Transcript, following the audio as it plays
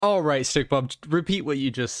All right, Stickbob, repeat what you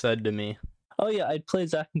just said to me. Oh yeah, I'd play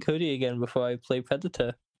Zack and Cody again before I play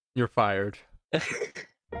Predator. You're fired.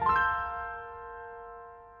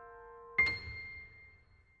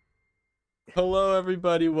 Hello,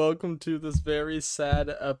 everybody. Welcome to this very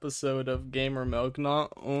sad episode of Gamer Milk.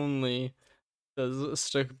 Not only does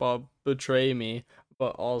Stickbob betray me,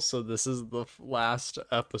 but also this is the last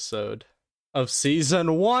episode of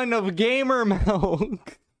Season 1 of Gamer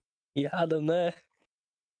Milk. You had him there.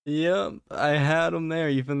 Yep, I had him there,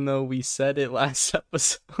 even though we said it last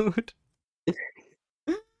episode.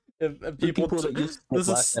 If people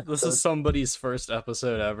this is somebody's first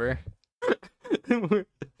episode ever. They're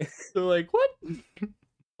like, what?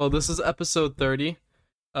 Well, this is episode 30.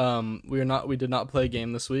 We did not play a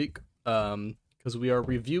game this week. Because we are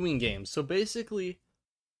reviewing games. So basically,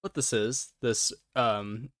 what this is,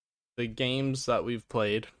 the games that we've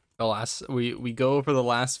played, we go over the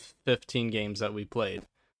last 15 games that we played,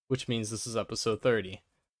 which means this is episode 30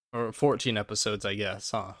 or 14 episodes, I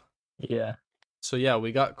guess, huh? Yeah. So yeah,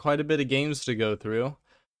 we got quite a bit of games to go through,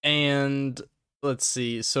 and let's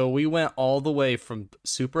see. So we went all the way from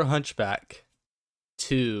Super Hunchback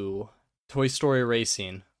to Toy Story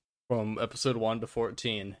Racing from episode 1 to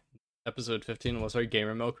 14. Episode 15 was our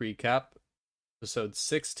Gamer Milk recap. Episode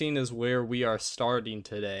 16 is where we are starting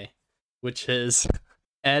today, which is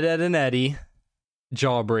Ed, Edd n Eddy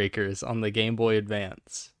Jawbreakers on the Game Boy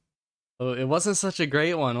Advance. Oh, it wasn't such a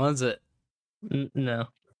great one, was it? No.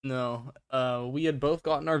 No. We had both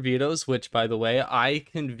gotten our vetoes, which, by the way, I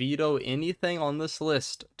can veto anything on this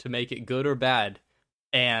list to make it good or bad,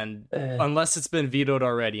 and unless it's been vetoed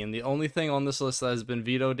already. And the only thing on this list that has been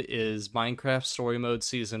vetoed is Minecraft Story Mode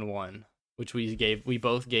Season 1, which we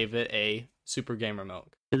both gave it a Super Gamer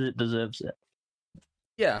Milk. It deserves it.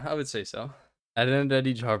 Yeah, I would say so. Ed, Edd n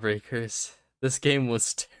Eddy Jawbreakers. This game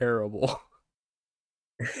was terrible.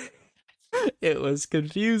 It was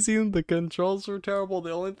confusing. The controls were terrible.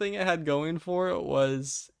 The only thing it had going for it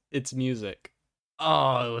was its music.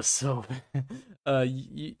 Oh, it was so bad.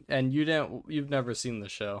 You've never seen the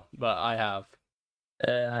show, but I have.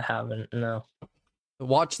 I haven't, no.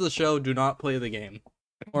 Watch the show, do not play the game.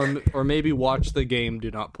 Or maybe watch the game,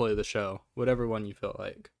 do not play the show. Whatever one you feel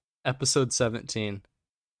like. Episode 17.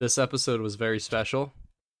 This episode was very special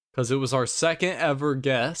because it was our second ever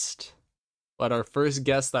guest, but our first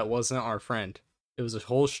guest that wasn't our friend. It was an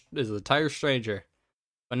entire stranger,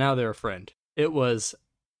 but now they're a friend. It was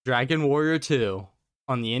Dragon Warrior 2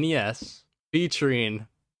 on the NES, featuring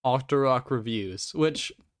Octorok Reviews,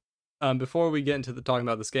 which, before we get into talking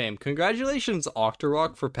about this game, congratulations,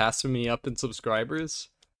 Octorok, for passing me up in subscribers.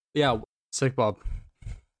 Yeah, Stickbob.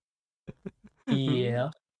 Yeah.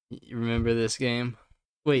 You remember this game?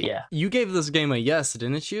 Wait, yeah. You gave this game a yes,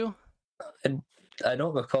 didn't you? I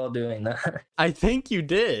don't recall doing that. I think you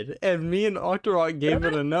did, and me and Octorok gave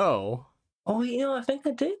it a no. Oh, I think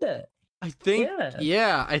I did that. I think,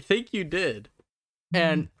 yeah, I think you did.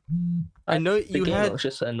 And I know you had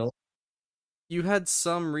just a no. You had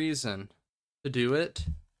some reason to do it.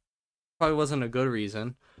 Probably wasn't a good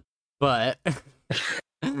reason, but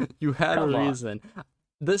you had a reason.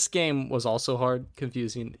 This game was also hard,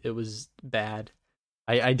 confusing. It was bad.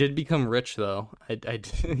 I did become rich though.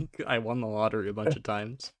 I won the lottery a bunch of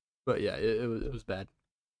times. But yeah, it was bad.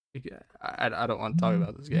 I don't want to talk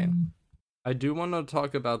about this game. I do want to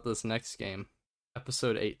talk about this next game,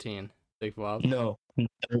 episode 18. Big Bob. No,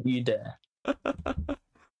 don't you dare.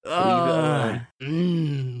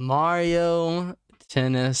 Mario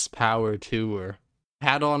Tennis Power Tour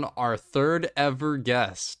had on our third ever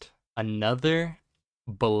guest, another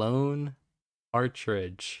Balloon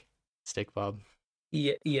Partridge. Stickbob.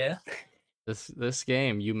 Yeah. This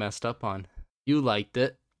game you messed up on. You liked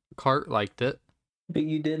it. Cart liked it. But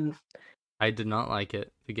you didn't. I did not like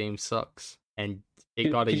it. The game sucks. And it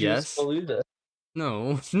got a yes.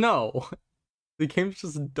 No. The game's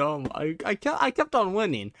just dumb. I kept on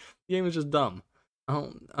winning. The game was just dumb. I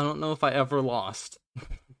don't know if I ever lost.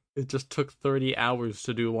 It just took 30 hours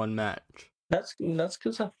to do one match. That's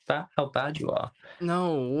because of how bad you are.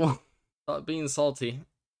 No. Stop being salty.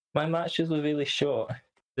 My matches were really short.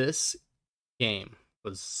 This game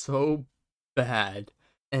was so bad.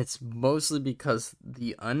 And it's mostly because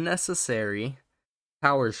the unnecessary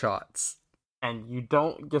power shots. And you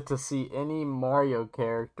don't get to see any Mario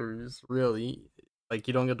characters, really. Like,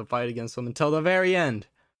 you don't get to fight against them until the very end.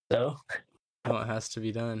 So? No, it has to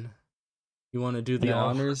be done. You want to do the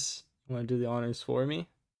honors? You want to do the honors for me?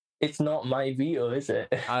 It's not my veto, is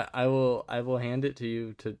it? I will hand it to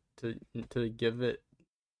you to give it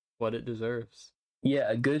what it deserves.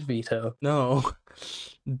 Yeah, a good veto. No.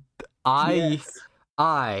 I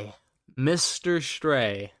Mr.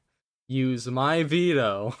 Stray use my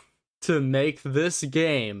veto to make this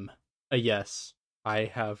game a yes. I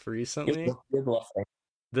have recently, You're bluffing.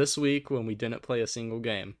 this week when we didn't play a single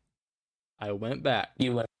game, I went back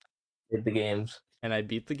You went with the games. and I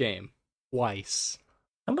beat the game twice.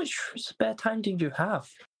 How much spare time did you have?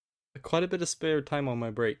 Quite a bit of spare time on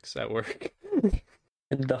my breaks at work.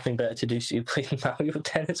 Nothing better to do, so you played Mario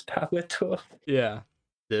Tennis Power Tour. Yeah.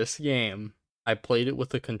 This game, I played it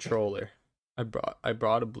with a controller. I brought a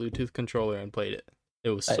Bluetooth controller and played it.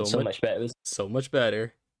 It was So much better. so much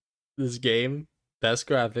better. This game, best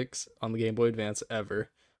graphics on the Game Boy Advance ever.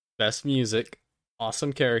 Best music,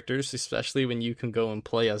 awesome characters, especially when you can go and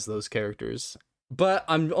play as those characters. But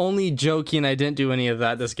I'm only joking, I didn't do any of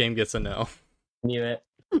that. This game gets a no. Knew it.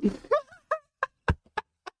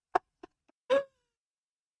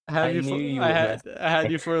 I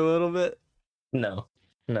had you for a little bit. No.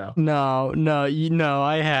 No,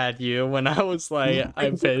 I had you when I was like,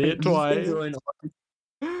 I paid it twice.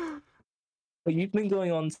 You've been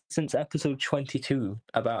going on since episode 22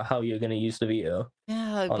 about how you're going to use the veto.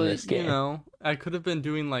 Yeah, on this but game. you know, I could have been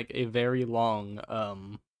doing like a very long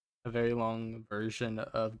version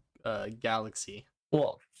of Galaxy.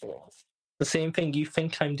 What? The same thing you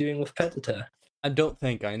think I'm doing with Predator. I don't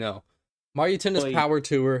think I know. Mario Tennis Wait. Power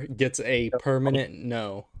Tour gets a permanent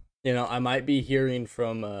no. You know, I might be hearing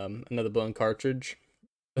from another blown cartridge.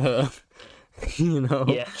 You know,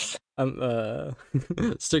 Yes.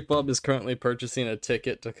 Stick Bob is currently purchasing a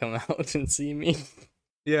ticket to come out and see me.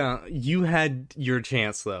 Yeah, you had your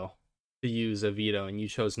chance though to use a veto, and you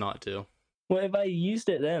chose not to. Well, if I used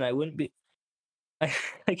it then, I wouldn't be. I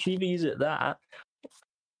could either use it that,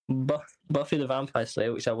 Buffy the Vampire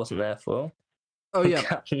Slayer, which I wasn't there for. Oh or yeah,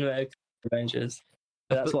 Captain America Avengers.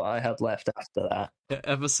 That's what I had left after that.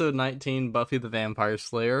 episode 19, Buffy the Vampire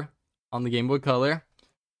Slayer on the Game Boy Color.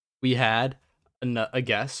 We had a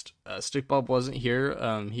guest. Stick Bob wasn't here.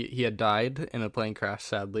 He had died in a plane crash,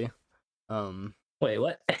 sadly. Wait,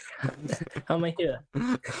 what? How am I here?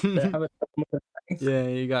 Yeah,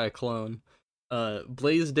 you got a clone.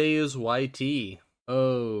 Blaze Days YT.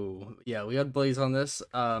 Oh, yeah, we had Blaze on this.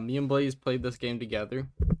 Me and Blaze played this game together.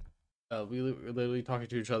 We were literally talking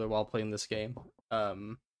to each other while playing this game.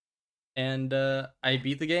 And I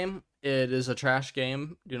beat the game. It is a trash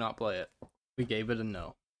game. Do not play it. We gave it a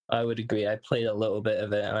no. I would agree. I played a little bit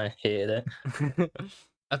of it and I hated it.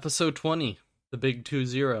 Episode 20, the big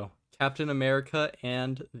 2-0. Captain America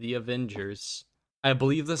and the Avengers. I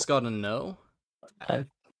believe this got a no. I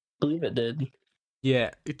believe it did.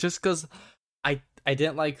 Yeah, just because I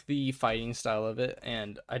didn't like the fighting style of it,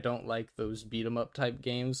 and I don't like those beat 'em up type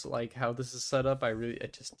games like how this is set up. I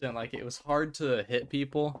just didn't like it. It was hard to hit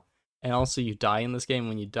people, and also you die in this game.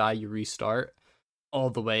 When you die, you restart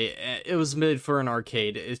all the way. It was made for an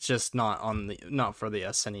arcade. It's just not for the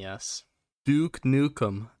SNES. Duke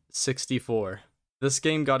Nukem 64. This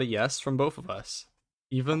game got a yes from both of us.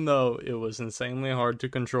 Even though it was insanely hard to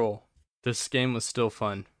control, this game was still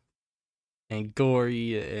fun and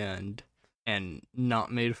gory and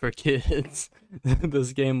not made for kids.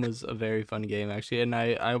 This game was a very fun game actually, and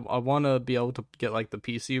I want to be able to get like the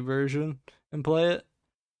PC version and play it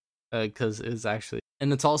because it's actually,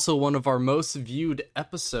 and it's also one of our most viewed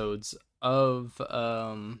episodes of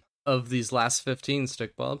these last 15,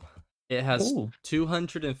 Stick Bob. It has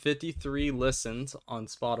 253 listens on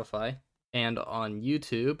Spotify and on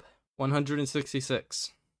YouTube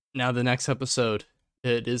 166. Now the next episode,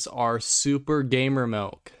 it is our Super Gamer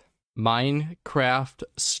Milk Minecraft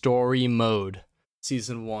Story Mode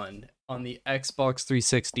Season 1 on the Xbox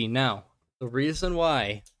 360. Now, the reason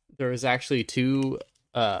why there was actually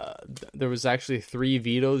three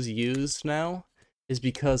vetoes used now is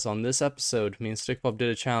because on this episode, me and Stick Bob did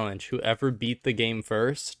a challenge. Whoever beat the game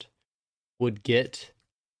first would get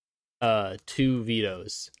 2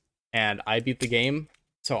 vetoes. And I beat the game,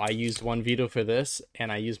 so I used 1 veto for this,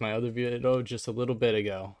 and I used my other veto just a little bit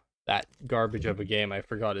ago. That garbage of a game, I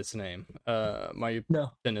forgot its name. My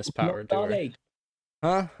Tennis Power Tour.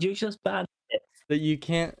 Huh? You just banned it. That you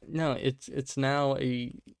can't. No, it's now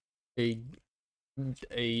a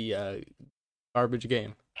garbage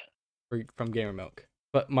game from Gamer Milk.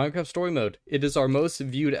 But Minecraft Story Mode, it is our most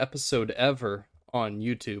viewed episode ever on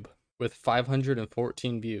YouTube with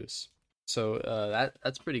 514 views. So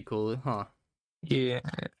that's pretty cool, huh? Yeah.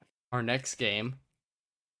 Our next game,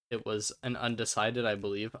 it was an undecided, I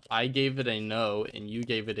believe. I gave it a no, and you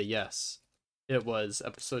gave it a yes. It was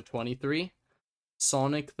episode 23,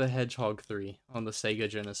 Sonic the Hedgehog 3 on the Sega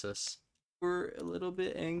Genesis. We're a little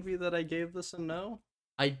bit angry that I gave this a no.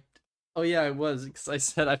 Oh yeah, I was, because I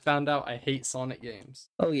said I found out I hate Sonic games.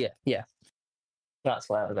 Oh yeah. That's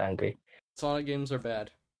why I was angry. Sonic games are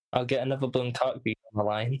bad. I'll get another blown beat on the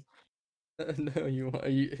line. No,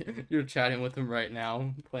 you're chatting with him right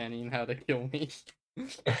now, planning how to kill me. Gonna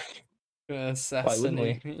Why wouldn't we?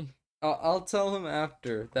 assassinate me. I'll tell him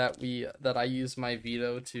after that I use my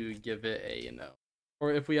veto to give it a no.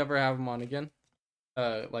 Or if we ever have him on again.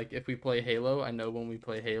 Like if we play Halo, I know when we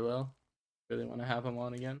play Halo, really want to have him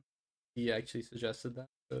on again. He actually suggested that,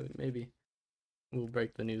 so maybe we'll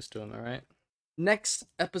break the news to him. All right. Next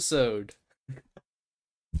episode,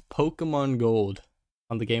 Pokemon Gold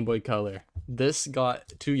on the Game Boy Color. This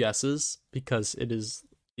got 2 yeses because it is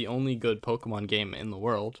the only good Pokemon game in the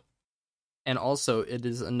world. And also, it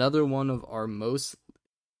is another one of our most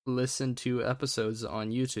listened to episodes on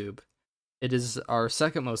YouTube. It is our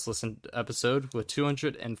second most listened episode with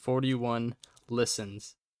 241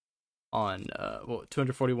 listens on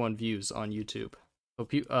 241 views on YouTube.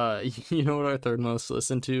 Hope you you know what our third most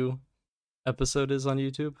listened to episode is on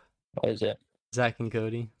YouTube? What is it? Zach and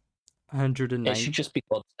Cody. 190. It should just be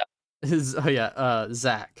called Zach.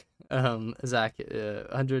 Zach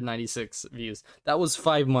 196 views. That was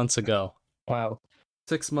 5 months ago. Wow.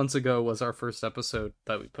 6 months ago was our first episode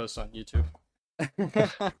that we posted on YouTube.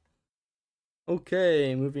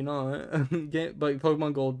 Okay, moving on. But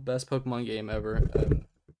Pokemon Gold, best Pokemon game ever.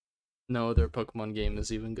 No other Pokemon game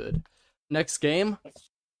is even good. Next game,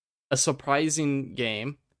 a surprising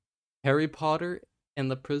game, Harry Potter and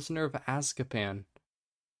the Prisoner of Azkaban.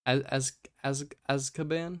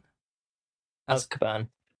 Azkaban? Azkaban.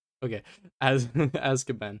 Okay,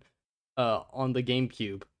 Azkaban. On the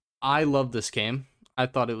GameCube. I love this game. I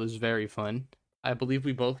thought it was very fun. I believe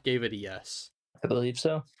we both gave it a yes. I believe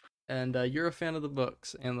so. And you're a fan of the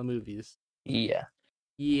books and the movies. Yeah.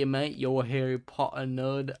 Yeah, mate, you're a Harry Potter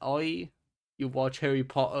nerd, are you? You watch Harry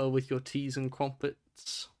Potter with your teas and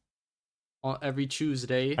crumpets on every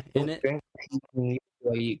Tuesday, innit? I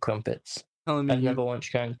eat crumpets. Telling me I've never once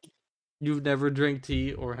drank. you've never drank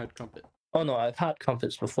tea or had crumpet. Oh no, I've had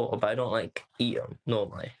crumpets before, but I don't like eat them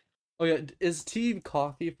normally. Oh yeah, is tea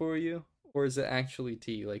coffee for you? Or is it actually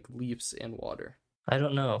tea, like leaves and water? I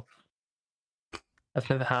don't know. I've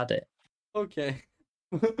never had it. Okay.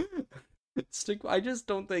 I just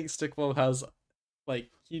don't think Stickball has, like,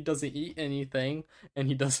 he doesn't eat anything and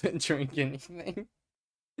he doesn't drink anything.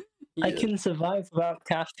 I can survive without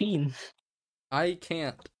caffeine. I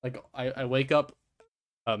can't. Like, I wake up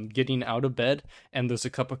getting out of bed and there's a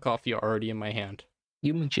cup of coffee already in my hand.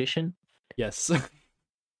 You magician? Yes.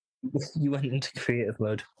 You went into creative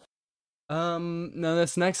mode. Now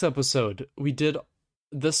this next episode,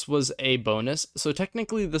 this was a bonus. So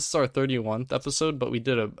technically this is our 31st episode, but we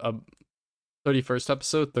did a 31st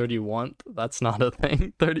episode, 31st. That's not a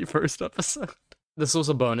thing. 31st episode. This was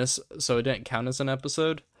a bonus, so it didn't count as an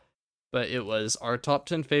episode, but it was our top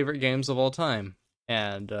 10 favorite games of all time.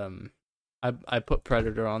 And I put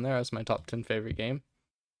Predator on there as my top 10 favorite game,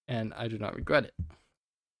 and I do not regret it.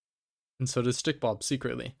 And so does Stickbob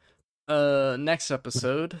secretly. Next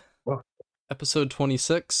episode, episode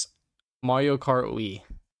 26, Mario Kart Wii.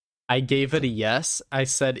 I gave it a yes. I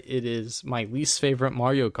said it is my least favorite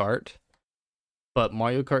Mario Kart, but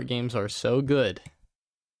Mario Kart games are so good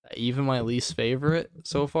that even my least favorite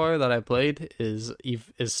so far that I played is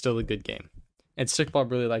still a good game. And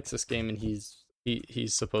Stickbob really likes this game, and he's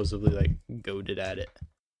supposedly like goated at it.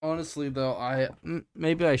 Honestly, though,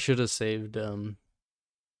 maybe I should have saved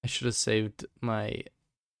my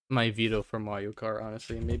veto for Mario Kart.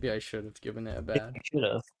 Honestly, maybe I should have given it a bad. You should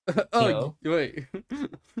have. Oh, no. Wait.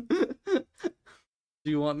 Do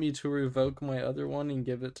you want me to revoke my other one and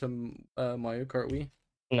give it to Mario Kart Wii?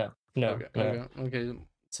 No. Okay.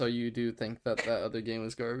 So you do think that other game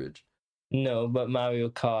was garbage? No, but Mario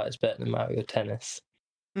Kart is better than Mario Tennis.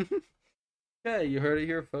 Okay, you heard it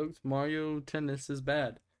here, folks. Mario Tennis is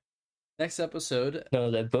bad. Next episode. No,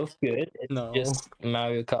 they're both good. It's just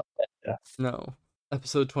Mario Kart better. No.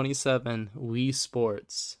 Episode 27, Wii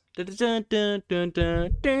Sports. This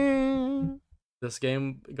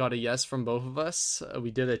game got a yes from both of us.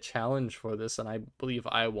 We did a challenge for this, and I believe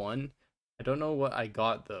I won. I don't know what I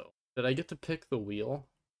got, though. Did I get to pick the wheel?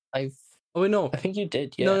 Oh, wait, no. I think you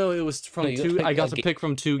did, yeah. No, it was from two. I got to pick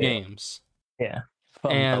from 2 games. Yeah.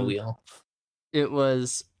 From a wheel. It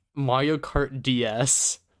was Mario Kart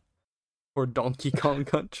DS or Donkey Kong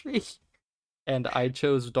Country. And I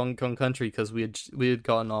chose Donkey Kong Country because we had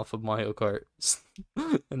gotten off of Mario Kart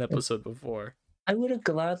an episode before. I would have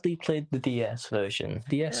gladly played the DS version.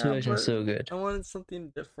 The DS version is so good. I wanted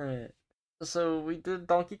something different. So we did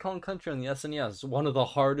Donkey Kong Country on the SNES. One of the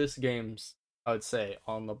hardest games, I would say,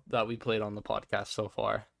 that we played on the podcast so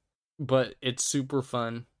far. But it's super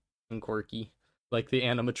fun and quirky. Like the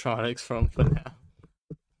animatronics from FNAF.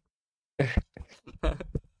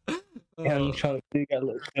 And Trunks do get a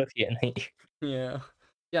little turkey at night. Yeah.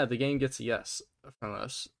 Yeah, the game gets a yes from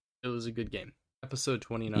us. It was a good game. Episode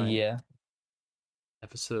 29. Yeah,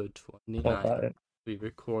 Episode what 29. about it? We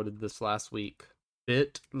recorded this last week.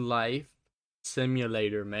 Bit Life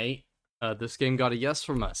Simulator, mate. This game got a yes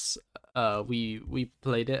from us. We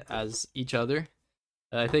played it as each other.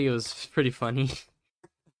 I think it was pretty funny.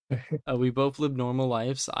 We both lived normal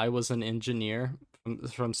lives. I was an engineer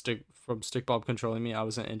from Stick Bob controlling me. I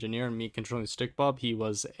was an engineer, and me controlling Stick Bob. He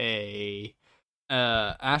was a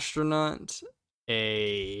astronaut,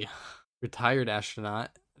 a retired astronaut.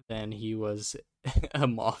 Then he was a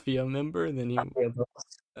mafia member. And then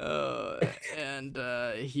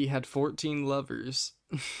he had 14 lovers.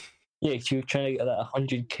 Yeah, you were trying to get that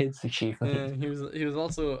 100 kids achievement. And he was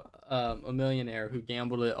also a millionaire who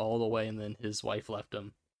gambled it all the way, and then his wife left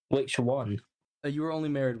him. Which one? You were only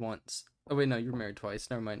married once. Oh wait, no, you were married twice.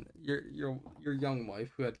 Never mind. Your young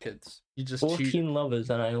wife who had kids. You just 14 lovers,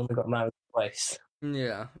 and I only got married twice.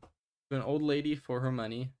 Yeah, to an old lady for her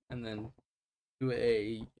money, and then to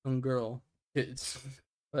a young girl kids.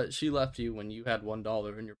 But she left you when you had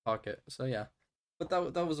 $1 in your pocket. So yeah, but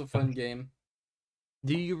that was a fun game.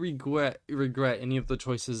 Do you regret any of the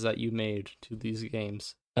choices that you made to these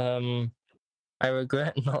games? I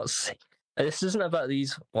regret not. This isn't about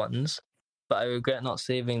these ones, but I regret not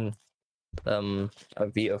saving a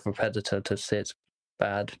veto for Predator to say it's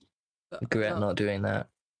bad. Regret not doing that.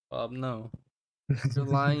 Bob, no. You're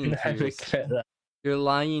lying I to regret yourself. that. You're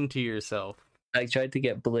lying to yourself. I tried to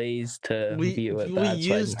get Blaze to veto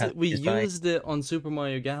it. We used it on Super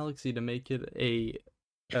Mario Galaxy to make it a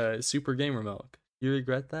Super Gamer Milk. You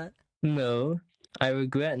regret that? No, I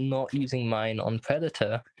regret not using mine on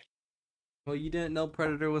Predator. Well, you didn't know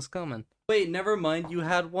Predator was coming. Wait, never mind. You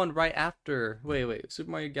had one right after. Wait.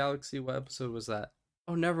 Super Mario Galaxy, what episode was that?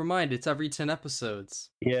 Oh, never mind. It's every 10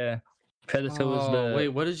 episodes. Yeah. Predator was the... Wait,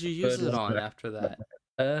 what did you use it on after that?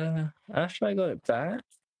 After I got it back,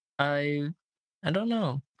 I don't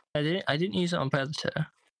know. I didn't use it on Predator.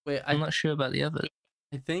 Wait, I'm not sure about the others.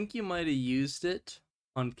 I think you might have used it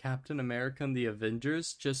on Captain America and the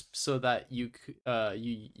Avengers just so that you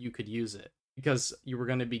could use it, because you were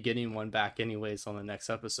going to be getting one back anyways on the next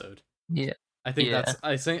episode. Yeah. I think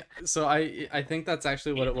I think that's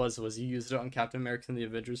actually what it was you used it on Captain America and the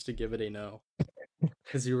Avengers to give it a no.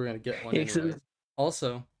 Because you were going to get one anyway.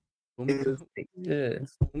 Also, when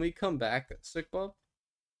we come back, Stick Bob,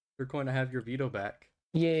 you're going to have your veto back.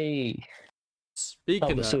 Yay.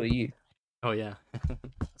 Speaking of... so are you. Oh yeah.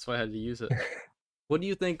 That's why I had to use it. What do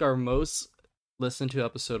you think our most listened to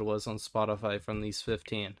episode was on Spotify from these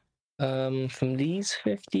 15? From these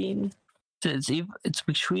 15, it's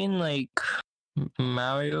between like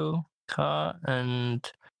Mario Kart and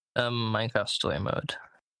Minecraft Story Mode,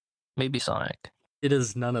 maybe Sonic. It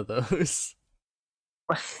is none of those.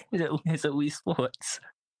 Is it Wii Sports?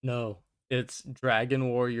 No, it's Dragon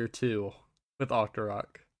Warrior 2 with Octorok.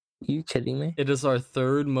 You kidding me? It is our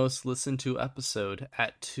third most listened to episode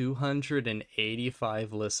at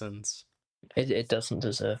 285 listens. It doesn't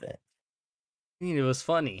deserve it. I mean, it was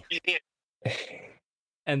funny.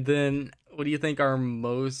 And then, what do you think our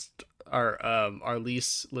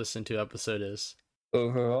least listened to episode is?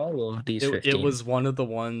 Overall, or these 15? It was one of the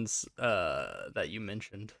ones that you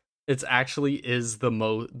mentioned. It's actually is the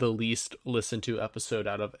least listened to episode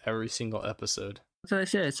out of every single episode. What did I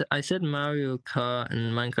say? I said Mario Kart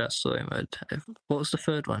and Minecraft Story Mode. What was the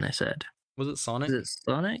third one I said? Was it Sonic? Is it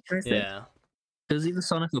Sonic? Yeah. It was either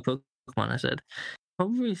Sonic or Pokemon, I said.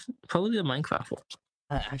 Probably the Minecraft one.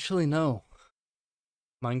 Actually, no.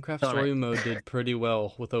 Minecraft Story Mode did pretty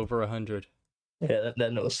well with over 100. Yeah,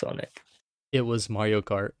 then it was Sonic. It was Mario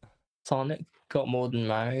Kart. Sonic got more than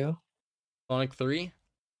Mario. Sonic 3?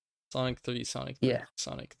 Sonic 3. Yeah.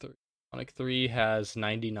 Sonic 3. Sonic 3 has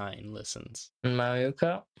 99 listens. And Mario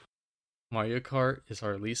Kart? Mario Kart is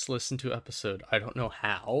our least listened to episode. I don't know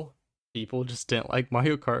how. People just didn't like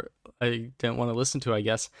Mario Kart. I didn't want to listen to it, I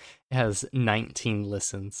guess. It has 19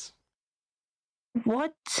 listens.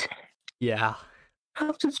 What? Yeah.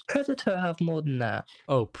 How does Predator have more than that?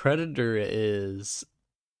 Oh, Predator is...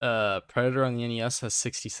 Predator on the NES has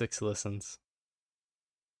 66 listens.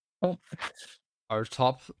 Oh. Our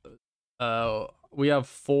top... we have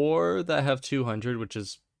 4 that have 200, which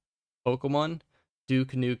is Pokemon,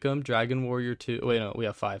 Duke Nukem, Dragon Warrior 2... Wait, no, we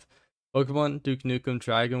have 5. Pokemon, Duke Nukem,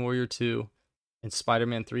 Dragon Warrior 2, and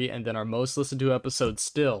Spider-Man 3, and then our most listened to episode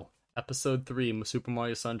still, episode 3, Super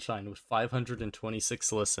Mario Sunshine, with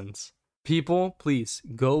 526 listens. People, please,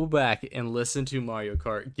 go back and listen to Mario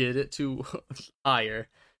Kart. Get it to higher.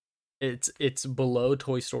 It's below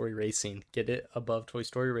Toy Story Racing. Get it above Toy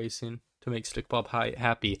Story Racing. to make StickBob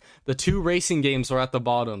happy. The 2 racing games are at the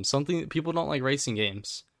bottom. Something people don't like racing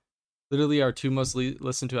games. Literally our 2 most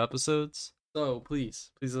listened to episodes. So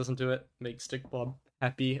please listen to it. Make StickBob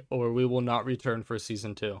happy, or we will not return for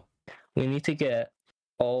season 2. We need to get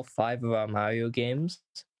all 5 of our Mario games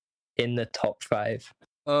in the top 5.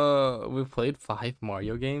 We've played 5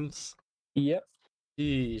 Mario games. Yep.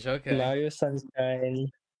 Jeez, okay. Mario Sunshine,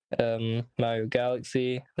 Mario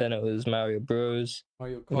Galaxy, then it was Mario Bros,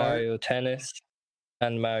 Mario Kart. Mario Tennis,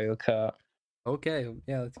 and Mario Kart. Okay,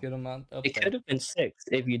 yeah, let's get them on up It there. could have been 6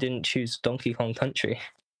 if you didn't choose Donkey Kong Country.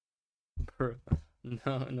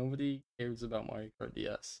 No, nobody cares about Mario Kart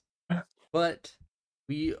DS. But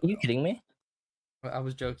we. Are you kidding me? I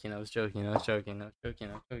was joking. Hey,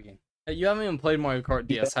 you haven't even played Mario Kart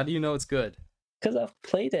DS. How do you know it's good? Because I've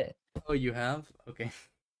played it. Oh, you have? Okay.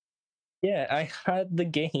 Yeah, I had the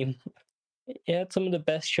game. It had some of the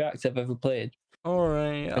best tracks I've ever played. All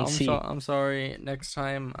right. And I'm sorry. Next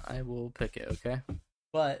time I will pick it. Okay.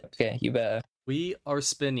 But Okay, you better. we are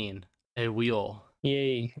spinning a wheel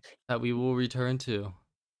Yay. that we will return to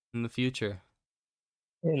in the future.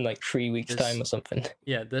 In like 3 weeks' time or something.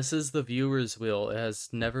 Yeah, this is the viewer's wheel. It has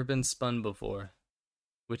never been spun before,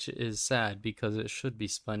 which is sad because it should be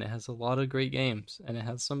spun. It has a lot of great games and it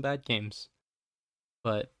has some bad games,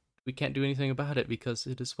 but we can't do anything about it because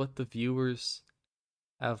it is what the viewers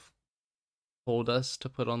have told us to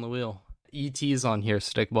put on the wheel. ET's on here,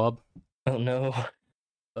 StickBob. Oh no.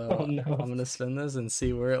 So Oh no. I'm gonna spin this and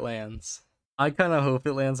see where it lands. I kind of hope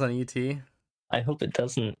it lands on ET. I hope it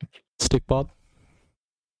doesn't. StickBob.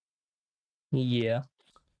 Yeah.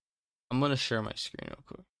 I'm gonna share my screen real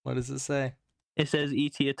quick. What does it say? It says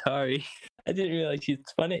ET Atari. I didn't realize you'd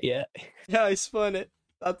spun it yet. Yeah, I spun it.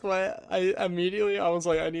 That's why I was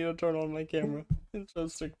like, I need to turn on my camera and show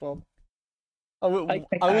StickBob. I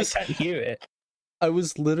can't hear it. I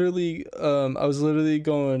was literally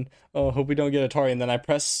going, oh, hope we don't get Atari, and then I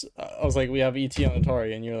was like, we have ET on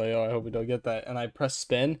Atari, and you're like, oh, I hope we don't get that, and I press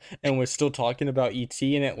spin, and we're still talking about ET,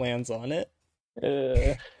 and it lands on it.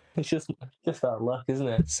 It's just our luck, isn't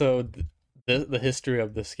it? So the history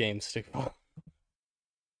of this game, StickBob,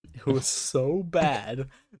 it was so bad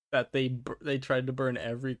that they tried to burn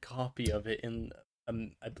every copy of it in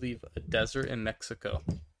I believe a desert in Mexico.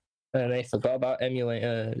 And I forgot about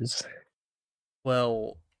emulators.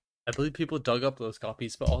 Well, I believe people dug up those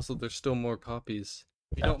copies, but also there's still more copies.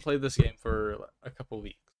 We don't play this game for a couple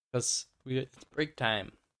weeks because it's break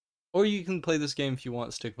time. Or you can play this game if you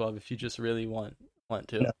want, StickBob, if you just really want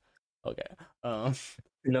to. No. Okay.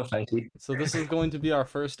 No, thank you. So this is going to be our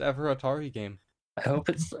first ever Atari game. I hope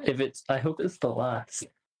it's the last.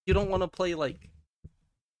 You don't want to play like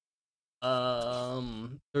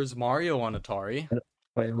there's Mario on Atari.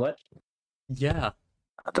 Wait, what? Yeah.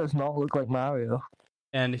 That does not look like Mario.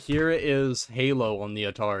 And here it is Halo on the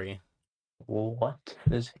Atari. What?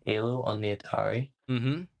 There's Halo on the Atari?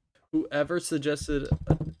 Mm-hmm. Whoever suggested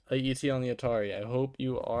a ET on the Atari, I hope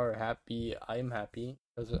you are happy. I'm happy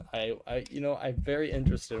because I'm very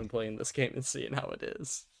interested in playing this game and seeing how it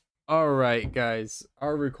is. All right, guys,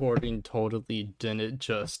 our recording totally didn't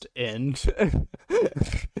just end.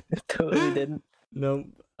 It totally didn't. No.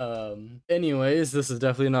 Anyways, this is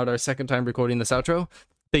definitely not our second time recording this outro.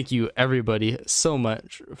 Thank you, everybody, so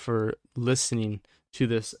much for listening to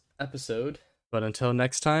this episode. But until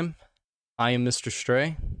next time, I am Mr.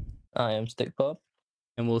 Stray. I am StickBob.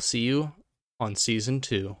 And we'll see you on season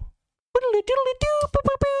 2.